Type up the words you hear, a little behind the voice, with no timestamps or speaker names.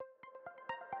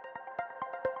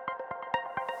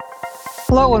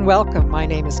Hello and welcome. My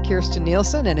name is Kirsten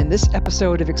Nielsen, and in this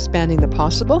episode of Expanding the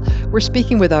Possible, we're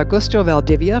speaking with Augusto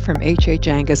Valdivia from HH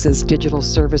Angus's digital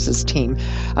services team.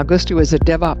 Augusto is a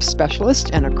DevOps specialist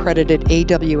and accredited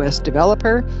AWS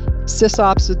developer,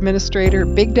 SysOps administrator,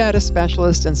 big data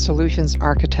specialist, and solutions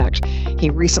architect. He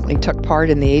recently took part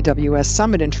in the AWS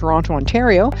Summit in Toronto,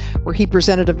 Ontario, where he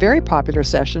presented a very popular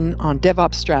session on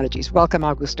DevOps strategies. Welcome,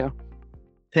 Augusto.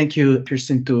 Thank you,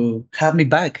 Kirsten, to have me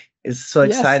back. It's so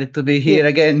Yes. excited to be here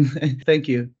again. Thank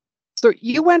you. So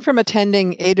you went from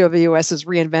attending AWS's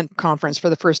reInvent conference for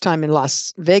the first time in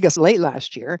Las Vegas late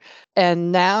last year,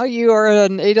 and now you are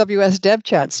an AWS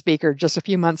DevChat speaker just a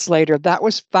few months later. That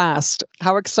was fast.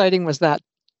 How exciting was that?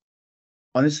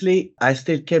 Honestly, I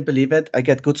still can't believe it. I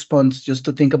get goosebumps just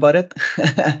to think about it.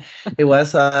 It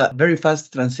was a very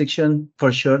fast transition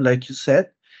for sure, like you said.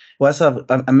 It was an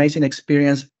amazing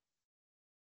experience.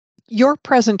 Your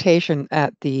presentation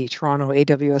at the Toronto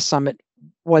AWS Summit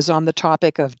was on the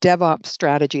topic of DevOps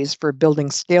strategies for building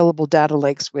scalable data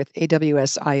lakes with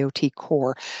AWS IoT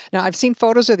Core. Now, I've seen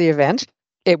photos of the event.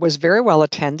 It was very well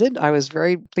attended. I was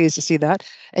very pleased to see that.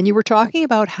 And you were talking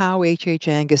about how HH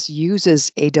Angus uses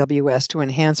AWS to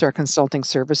enhance our consulting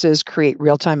services, create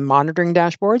real-time monitoring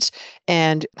dashboards,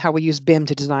 and how we use BIM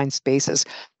to design spaces.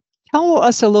 Tell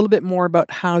us a little bit more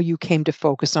about how you came to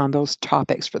focus on those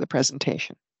topics for the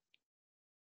presentation.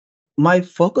 My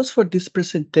focus for these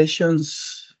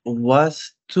presentations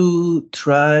was to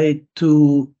try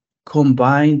to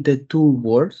combine the two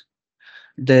worlds,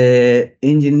 the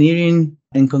engineering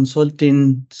and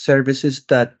consulting services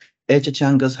that HH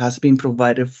Angus has been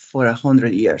provided for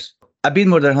 100 years. A bit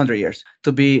more than 100 years,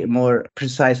 to be more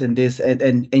precise in this.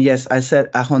 And yes, I said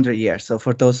 100 years. So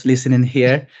for those listening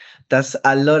here, that's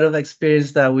a lot of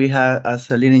experience that we have as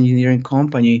a lean engineering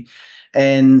company.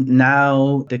 And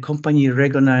now the company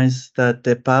recognized that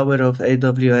the power of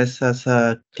AWS as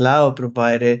a cloud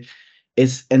provider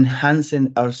is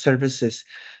enhancing our services.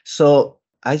 So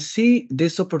I see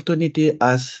this opportunity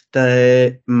as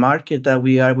the market that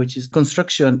we are, which is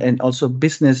construction and also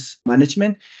business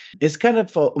management. It's kind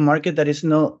of a market that is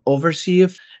not overseen.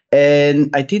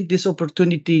 And I think this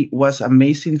opportunity was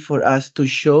amazing for us to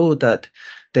show that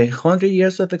the 100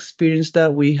 years of experience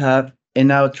that we have in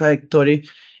our trajectory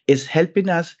is helping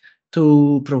us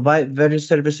to provide various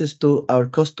services to our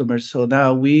customers. So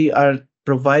now we are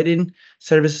providing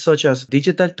services such as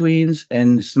digital twins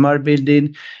and smart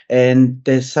building, and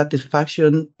the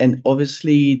satisfaction and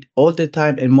obviously all the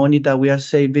time and money that we are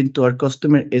saving to our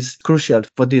customer is crucial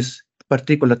for this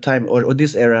particular time or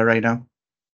this era right now.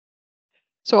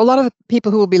 So a lot of the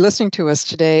people who will be listening to us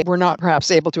today were not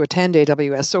perhaps able to attend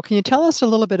AWS. So can you tell us a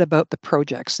little bit about the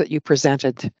projects that you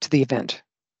presented to the event?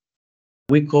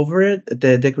 We covered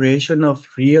the creation of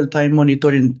real-time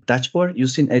monitoring dashboard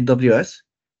using AWS,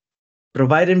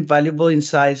 providing valuable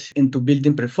insights into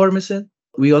building performance.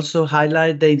 We also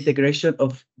highlight the integration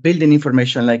of building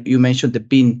information, like you mentioned, the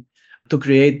BIM, to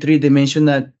create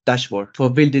three-dimensional dashboard for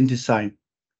building design.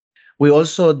 We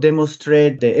also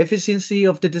demonstrate the efficiency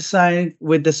of the design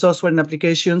with the software and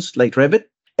applications like Revit.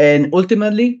 And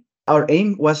ultimately, our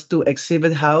aim was to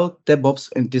exhibit how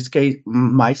DevOps, in this case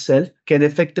myself, can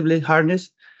effectively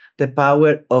harness the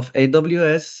power of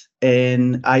AWS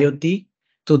and IoT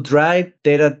to drive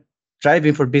data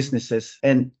driving for businesses.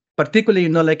 And particularly,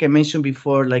 like I mentioned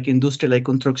before, like industry, like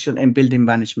construction and building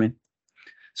management.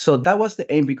 So that was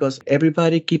the aim, because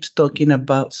everybody keeps talking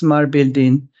about smart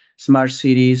building, smart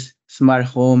cities, smart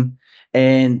home,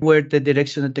 and where the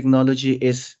direction of technology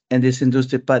is in this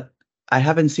industry. But I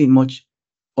haven't seen much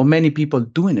or many people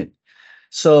doing it.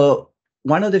 So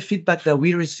one of the feedback that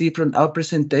we received from our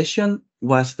presentation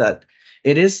was that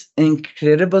it is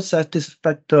incredibly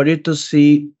satisfactory to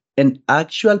see an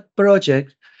actual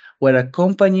project where a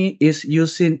company is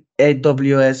using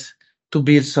AWS to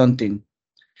build something.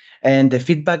 And the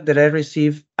feedback that I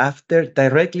received after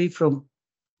directly from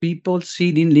people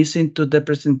sitting, listening to the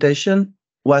presentation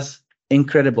was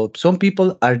incredible. Some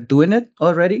people are doing it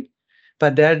already,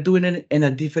 but they're doing it in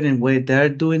a different way. They're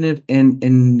doing it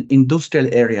in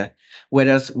industrial area,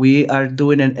 whereas we are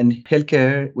doing it in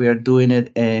healthcare, we are doing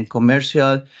it in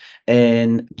commercial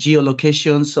and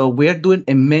geolocation. So we are doing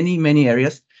in many, many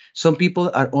areas. Some people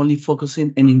are only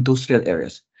focusing in industrial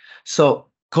areas. So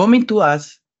coming to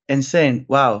us and saying,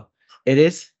 wow, it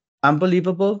is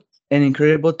unbelievable and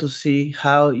incredible to see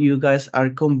how you guys are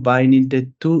combining the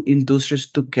two industries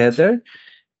together.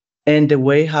 And the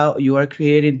way how you are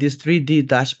creating this 3D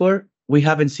dashboard, we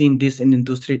haven't seen this in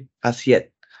industry as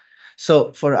yet.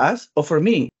 So for us, or for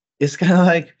me, it's kind of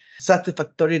like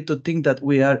satisfactory to think that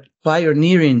we are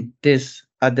pioneering this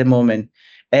at the moment.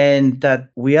 and that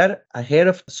we are ahead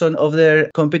of some other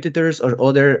competitors or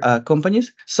other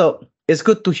companies. So it's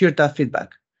good to hear that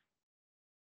feedback.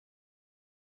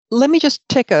 Let me just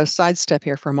take a sidestep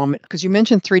here for a moment, because you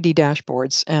mentioned 3D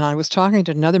dashboards, and I was talking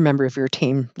to another member of your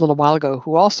team a little while ago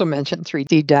who also mentioned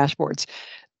 3D dashboards.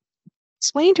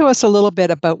 Explain to us a little bit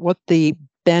about what the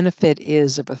benefit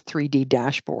is of a 3D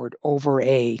dashboard over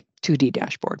a 2D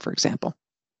dashboard, for example.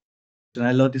 And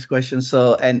I love this question.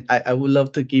 So, and I would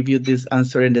love to give you this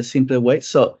answer in the simpler way.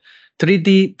 So,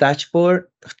 3D dashboard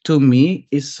to me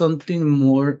is something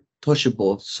more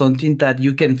touchable, something that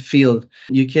you can feel.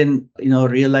 You can,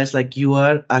 realize like you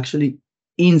are actually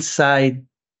inside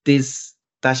this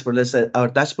dashboard. Let's say our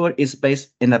dashboard is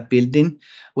based in a building,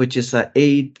 which is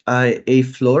eight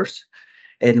floors,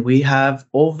 and we have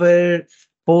over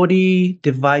 40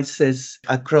 devices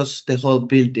across the whole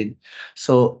building.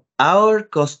 So our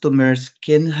customers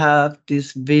can have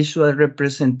this visual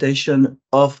representation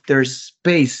of their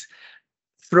space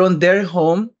from their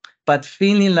home, but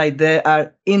feeling like they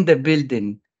are in the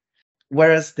building.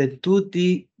 Whereas the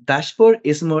 2D dashboard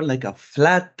is more like a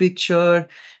flat picture.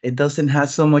 It doesn't have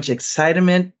so much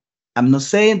excitement. I'm not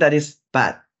saying that it's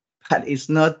bad, but it's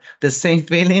not the same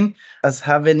feeling as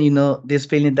having, this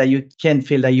feeling that you can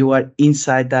feel that you are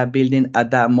inside that building at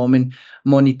that moment,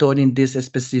 monitoring this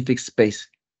specific space.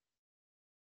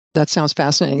 That sounds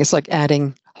fascinating. It's like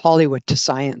adding Hollywood to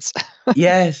science.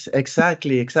 Yes,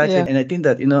 exactly. Yeah. And I think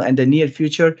that, in the near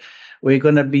future, we're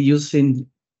going to be using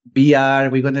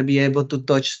VR. We're going to be able to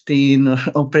touch things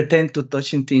or pretend to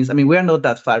touching things. I mean, we're not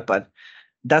that far, but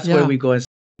that's where Yeah. we go.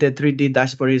 The 3D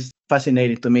dashboard is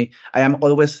fascinating to me. I am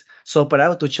always so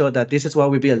proud to show that this is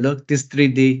what we build. Look, this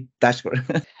 3D dashboard.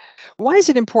 Why is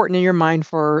it important in your mind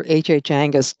for HH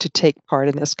Angus to take part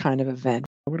in this kind of event?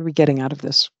 What are we getting out of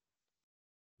this?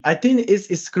 I think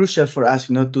it's crucial for us,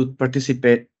 to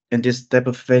participate in this type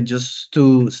of event just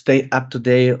to stay up to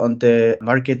date on the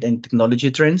market and technology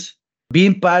trends.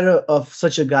 Being part of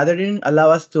such a gathering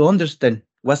allow us to understand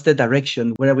what's the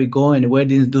direction, where are we going, where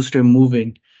the industry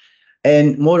moving.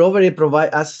 And moreover, it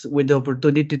provides us with the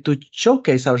opportunity to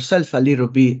showcase ourselves a little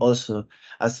bit also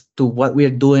as to what we are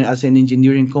doing as an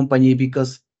engineering company,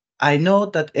 because I know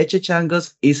that HH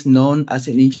Angus is known as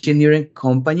an engineering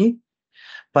company,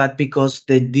 but because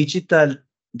the digital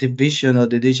division or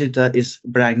the digital is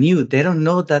brand new, they don't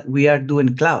know that we are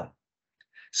doing cloud.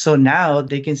 So now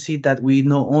they can see that we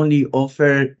not only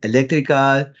offer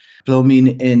electrical,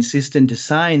 plumbing, and system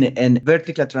design and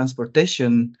vertical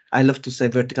transportation. I love to say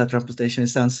vertical transportation. It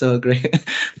sounds so great.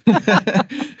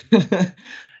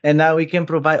 And now we can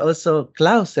provide also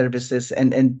cloud services.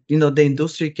 And the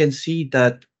industry can see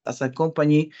that as a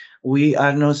company, we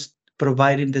are not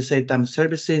providing the same time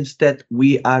services. Instead,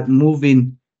 we are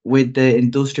moving with the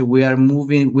industry. We are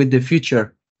moving with the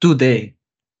future today.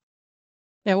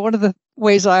 Yeah, one of the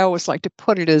ways I always like to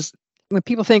put it is when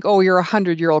people think, oh, you're a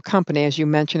 100-year-old company, as you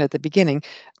mentioned at the beginning,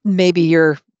 maybe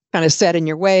you're kind of set in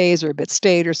your ways or a bit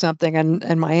staid or something.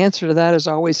 And my answer to that is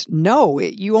always no.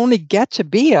 You only get to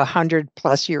be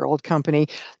 100-plus-year-old company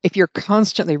if you're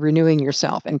constantly renewing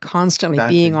yourself and constantly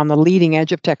being on the leading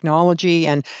edge of technology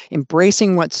and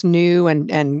embracing what's new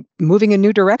and moving in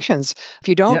new directions. If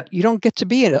you don't, you don't get to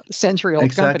be a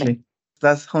century-old company.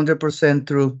 That's 100%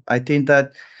 true. I think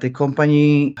that the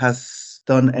company has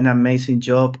done an amazing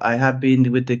job. I have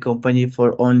been with the company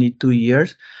for only 2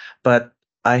 years, but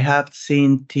I have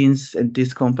seen things in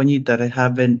this company that I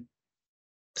haven't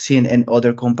seen in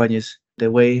other companies.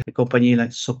 The way the company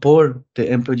like support the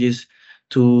employees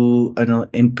to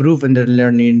improve in their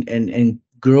learning and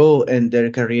grow in their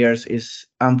careers is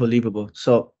unbelievable.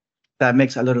 So that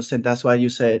makes a lot of sense. That's why you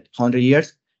said 100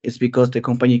 years. It's because the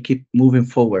company keep moving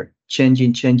forward,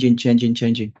 changing.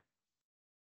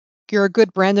 You're a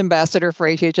good brand ambassador for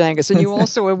HH Angus, and you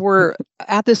also were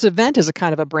at this event as a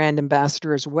kind of a brand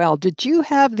ambassador as well. Did you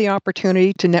have the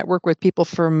opportunity to network with people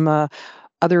from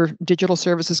other digital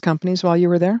services companies while you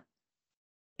were there?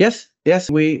 Yes.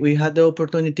 We had the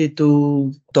opportunity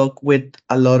to talk with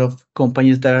a lot of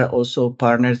companies that are also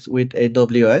partners with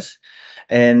AWS,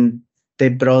 and they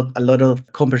brought a lot of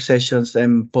conversations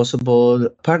and possible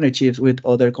partnerships with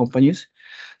other companies.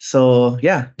 So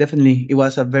yeah, definitely it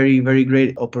was a very, very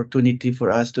great opportunity for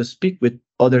us to speak with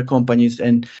other companies,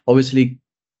 and obviously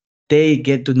they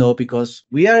get to know because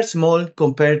we are small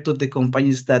compared to the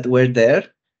companies that were there.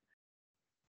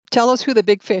 Tell us who the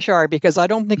big fish are, because I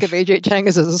don't think of HH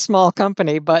Angus as a small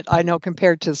company, but I know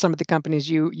compared to some of the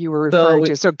companies you were referring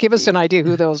to. So give us an idea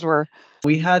who those were.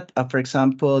 We had, for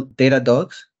example,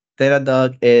 Datadog.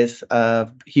 Datadog is a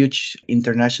huge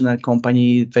international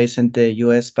company based in the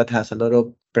US, but has a lot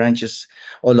of branches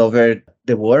all over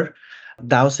the world.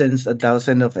 thousands and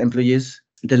thousands of employees.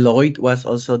 Deloitte was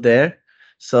also there,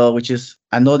 so which is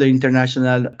another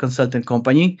international consultant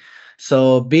company.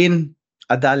 So being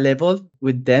at that level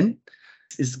with them,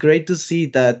 it's great to see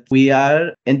that we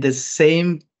are in the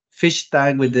same fish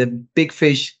tank with the big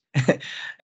fish.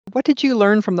 What did you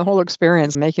learn from the whole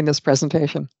experience making this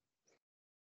presentation?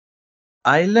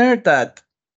 I learned that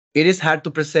it is hard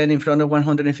to present in front of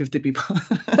 150 people.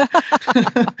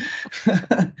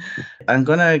 I'm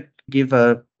going to give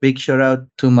a big shout out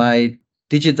to my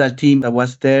digital team that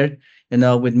was there,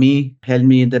 with me, helped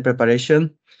me in the preparation.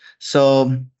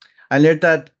 So I learned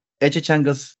that HH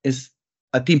Angus is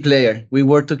a team player. We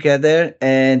work together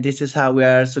and this is how we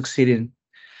are succeeding.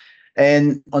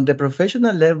 And on the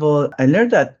professional level, I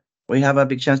learned that we have a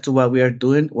big chance to what we are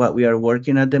doing, what we are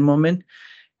working at the moment.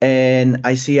 And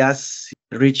I see us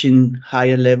reaching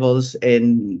higher levels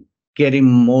and getting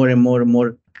more and more and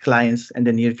more clients in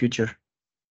the near future.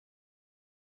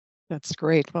 That's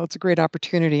great. Well, it's a great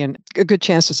opportunity and a good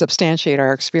chance to substantiate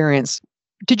our experience.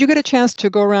 Did you get a chance to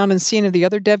go around and see any of the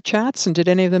other dev chats, and did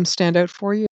any of them stand out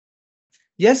for you?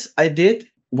 Yes, I did.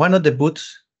 One of the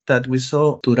booths that we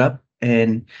saw stood up,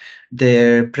 and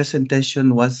their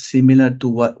presentation was similar to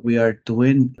what we are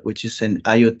doing, which is an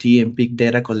IoT and big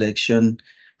data collection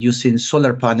using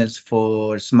solar panels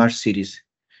for smart cities.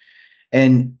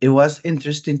 And it was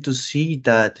interesting to see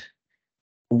that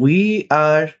we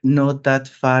are not that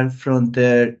far from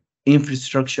their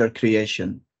infrastructure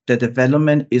creation. The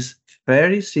development is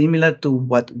very similar to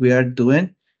what we are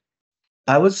doing.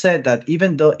 I would say that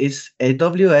even though it's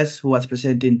AWS who was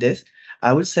presenting this,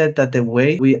 I would say that the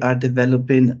way we are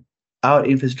developing our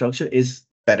infrastructure is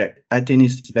better. I think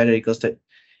it's better because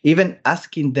even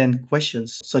asking them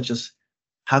questions such as,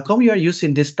 how come you are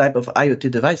using this type of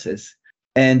IoT devices?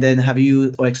 And then have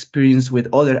you experience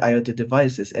with other IoT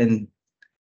devices? And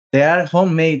they are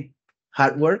homemade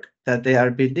hardware that they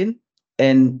are building.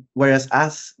 And whereas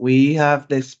us, we have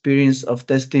the experience of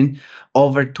testing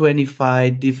over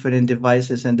 25 different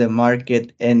devices in the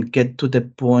market and get to the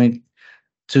point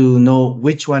to know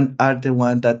which one are the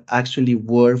ones that actually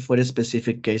work for the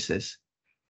specific cases.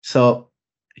 So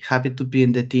happy to be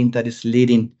in the team that is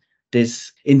leading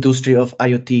this industry of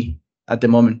IoT at the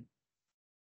moment.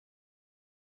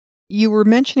 You were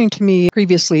mentioning to me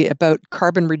previously about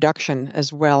carbon reduction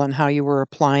as well and how you were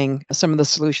applying some of the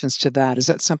solutions to that. Is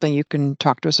that something you can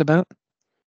talk to us about?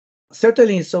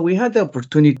 Certainly. So we had the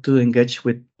opportunity to engage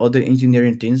with other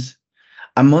engineering teams.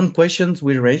 Among questions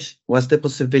we raised was the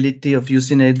possibility of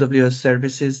using AWS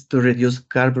services to reduce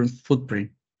carbon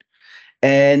footprint.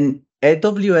 And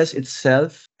AWS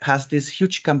itself has this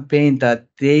huge campaign that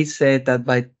they said that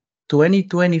by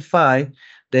 2025,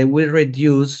 they will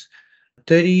reduce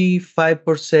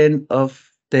 35%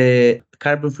 of the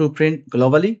carbon footprint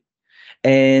globally.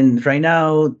 And right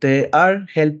now, they are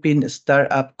helping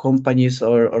startup companies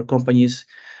or companies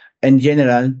in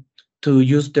general to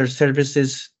use their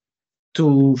services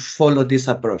to follow this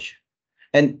approach.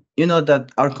 And you know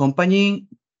that our company,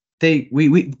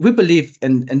 we believe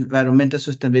in environmental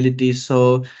sustainability.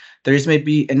 So there is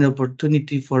maybe an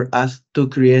opportunity for us to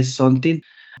create something.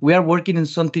 We are working on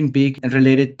something big and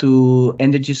related to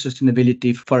energy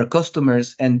sustainability for our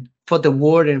customers and for the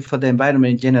world and for the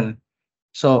environment in general.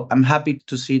 So I'm happy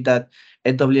to see that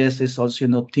AWS is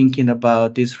also thinking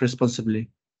about this responsibly.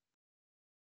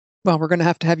 Well, we're going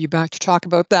to have you back to talk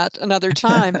about that another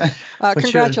time.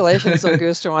 Congratulations, sure.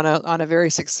 Augusto, on a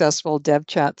very successful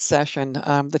DevChat session.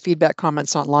 The feedback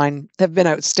comments online have been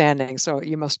outstanding, so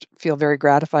you must feel very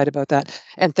gratified about that.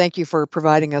 And thank you for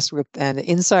providing us with an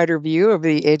insider view of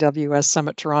the AWS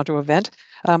Summit Toronto event.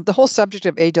 The whole subject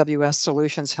of AWS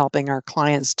solutions helping our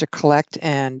clients to collect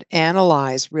and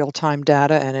analyze real-time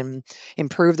data and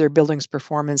improve their building's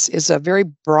performance is a very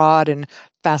broad and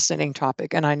fascinating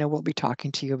topic, and I know we'll be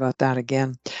talking to you about that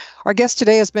again. Our guest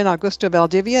today has been Augusto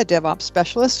Valdivia, DevOps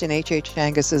Specialist in HH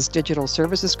Angus's Digital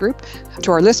Services Group.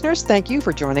 To our listeners, thank you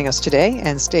for joining us today,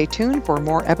 and stay tuned for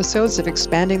more episodes of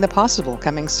Expanding the Possible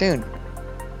coming soon.